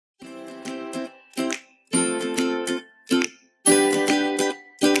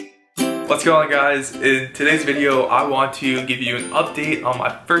What's going on, guys? In today's video, I want to give you an update on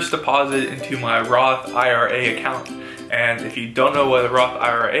my first deposit into my Roth IRA account. And if you don't know what a Roth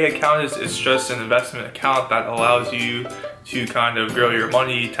IRA account is, it's just an investment account that allows you to kind of grow your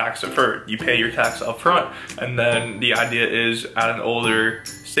money tax deferred. You pay your tax up front, and then the idea is at an older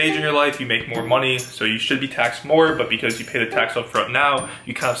stage in your life, you make more money, so you should be taxed more, but because you pay the tax up front now,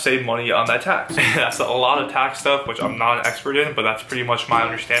 you kind of save money on that tax. That's a lot of tax stuff, which I'm not an expert in, but that's pretty much my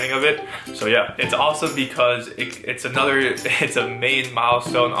understanding of it. So yeah, it's awesome because it's a main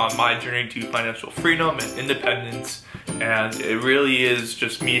milestone on my journey to financial freedom and independence. And it really is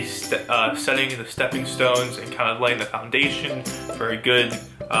just me setting the stepping stones and kind of laying the foundation for a good,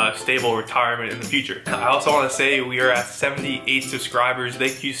 stable retirement in the future. I also want to say we are at 78 subscribers.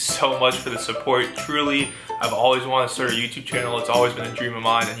 Thank you so much for the support. Truly, I've always wanted to start a YouTube channel. It's always been a dream of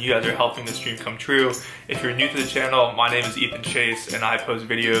mine, and you guys are helping this dream come true. If you're new to the channel, my name is Ethan Chase, and I post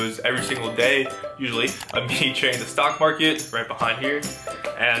videos every single day, usually, of me trading the stock market right behind here,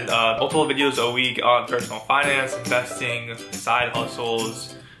 and multiple videos a week on personal finance, investing, side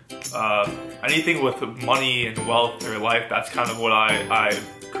hustles, anything with money and wealth or life. That's kind of what I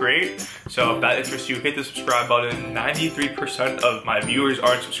create. So if that interests you, hit the subscribe button. 93% of my viewers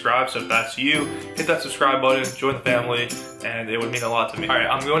aren't subscribed, so if that's you, hit that subscribe button, join the family, and it would mean a lot to me. All right,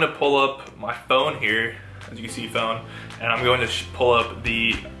 I'm going to pull up my phone here, as you can see, phone, and I'm going to pull up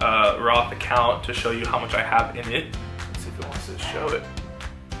the Roth account to show you how much I have in it. Let's see if it wants to show it.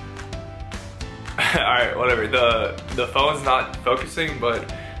 All right, whatever. The phone's not focusing,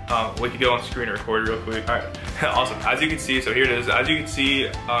 but we could go on screen and record real quick. All right, awesome. As you can see, so here it is. As you can see,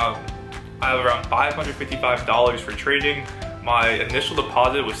 I have around $555 for trading. My initial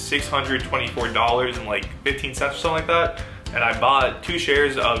deposit was $624 and like 15 cents or something like that. And I bought 2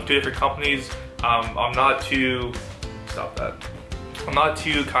 shares of 2 different companies. I'm not too kind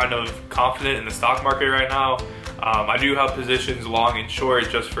of confident in the stock market right now. I do have positions long and short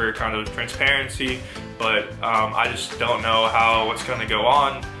just for kind of transparency, but I just don't know what's gonna go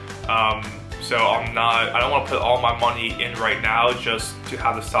on. So I don't want to put all my money in right now just to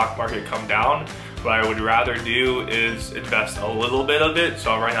have the stock market come down. What I would rather do is invest a little bit of it.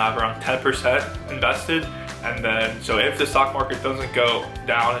 So right now I have around 10% invested. And then, so if the stock market doesn't go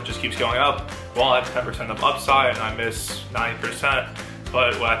down and just keeps going up, well, I have 10% of upside and I miss 90%.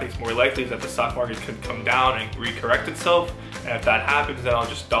 But what I think is more likely is that the stock market could come down and recorrect itself. And if that happens, then I'll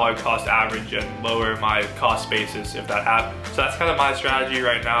just dollar cost average and lower my cost basis if that happens. So that's kind of my strategy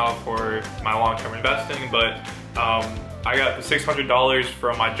right now for my long-term investing. But I got the $600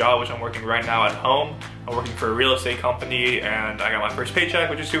 from my job, which I'm working right now at home. I'm working for a real estate company, and I got my first paycheck,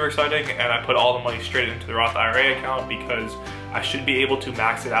 which is super exciting. And I put all the money straight into the Roth IRA account because I should be able to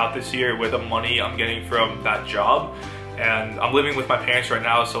max it out this year with the money I'm getting from that job. And I'm living with my parents right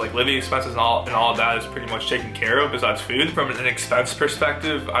now, so like living expenses and all of that is pretty much taken care of besides food. From an expense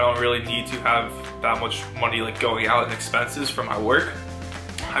perspective, I don't really need to have that much money like going out in expenses for my work.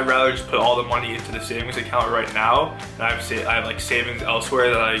 I'd rather just put all the money into the savings account right now. And I have like savings elsewhere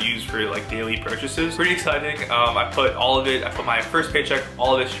that I use for like daily purchases. Pretty exciting. I put my first paycheck,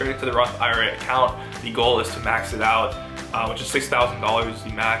 all of it straight into the Roth IRA account. The goal is to max it out, which is $6,000 is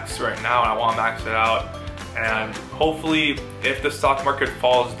the max right now, and I want to max it out. And hopefully, if the stock market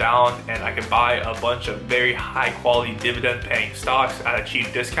falls down and I can buy a bunch of very high quality dividend paying stocks at a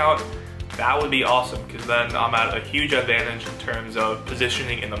cheap discount, that would be awesome, because then I'm at a huge advantage in terms of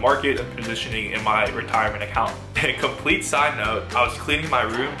positioning in the market and positioning in my retirement account. A complete side note, I was cleaning my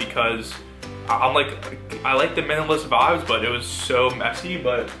room because I like the minimalist vibes, but it was so messy.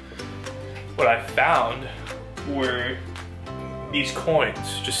 But what I found were these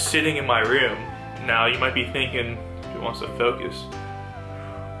coins just sitting in my room. Now you might be thinking, if it wants to focus.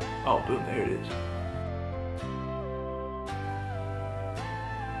 Oh, boom, there it is.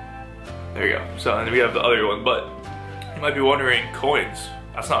 There you go. So, and we have the other one, but you might be wondering, coins,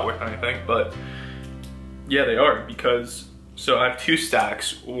 that's not worth anything, but yeah, they are, because, so I have 2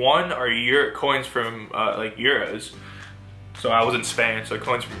 stacks. One are coins from like euros. So I was in Spain, so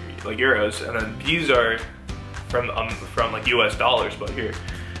coins from like euros, and then these are from like US dollars, but here.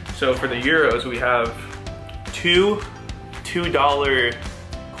 So for the euros, we have 2 $2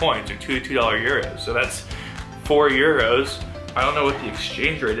 coins, or 2 $2 euros. So that's 4 euros. I don't know what the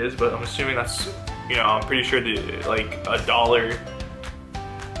exchange rate is, but I'm assuming that's, I'm pretty sure like a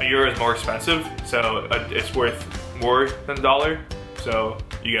euro is more expensive. So it's worth more than a dollar. So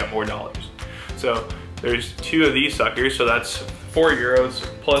you get more dollars. So there's 2 of these suckers. So that's 4 euros.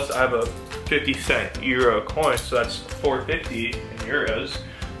 Plus I have a 50-cent euro coin. So that's 4.50 in euros.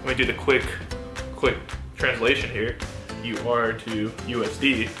 Let me do the quick translation here. you are to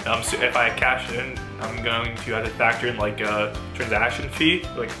USD. So if I cash it in, I'm going to have to factor in like a transaction fee,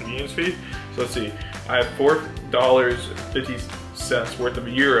 like convenience fee. So let's see, I have $4.50 worth of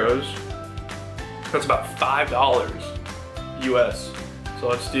euros. That's about $5 US. So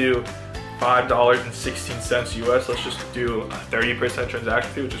let's do $5.16 US. Let's just do a 30%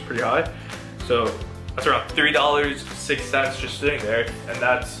 transaction fee, which is pretty high. So that's around $3.06 just sitting there, and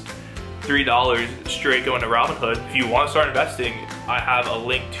that's $3 straight going to Robinhood. If you want to start investing, I have a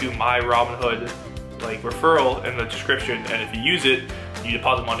link to my Robinhood like referral in the description, and if you use it, you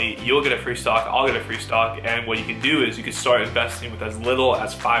deposit money, you'll get a free stock, I'll get a free stock, and what you can do is you can start investing with as little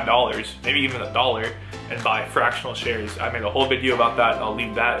as $5, maybe even $1, and buy fractional shares. I made a whole video about that, and I'll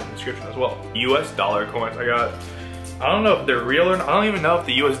leave that in the description as well. US dollar coins I got. I don't know if they're real or not. I don't even know if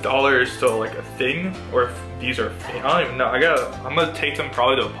the US dollar is still like a thing, or if these are fake. I don't even know. I'm gonna take them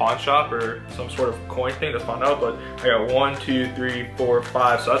probably to a pawn shop or some sort of coin thing to find out, but I got 1, 2, 3, 4,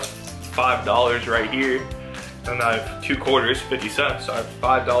 5, so that's $5 right here. And I have 2 quarters, 50 cents. So I have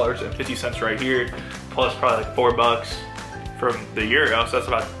 $5.50 right here, plus probably like $4 from the euro. So that's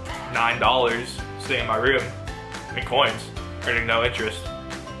about $9 sitting in my room in coins, earning no interest,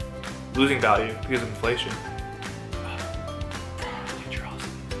 losing value because of inflation.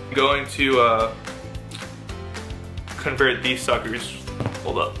 I'm going to convert these suckers.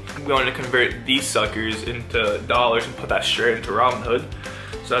 Hold up. I'm going to convert these suckers into dollars and put that straight into Robinhood.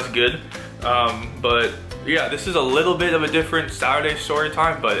 So that's good. But yeah, this is a little bit of a different Saturday story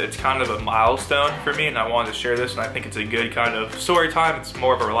time, but it's kind of a milestone for me, and I wanted to share this, and I think it's a good kind of story time. It's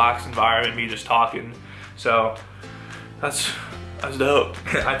more of a relaxed environment, me just talking. So that's dope.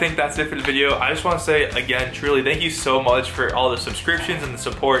 I think that's it for the video. I just want to say again, truly thank you so much for all the subscriptions and the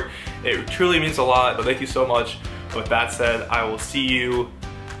support. It truly means a lot, but thank you so much. With that said, I will see you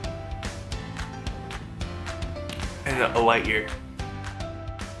in a light year.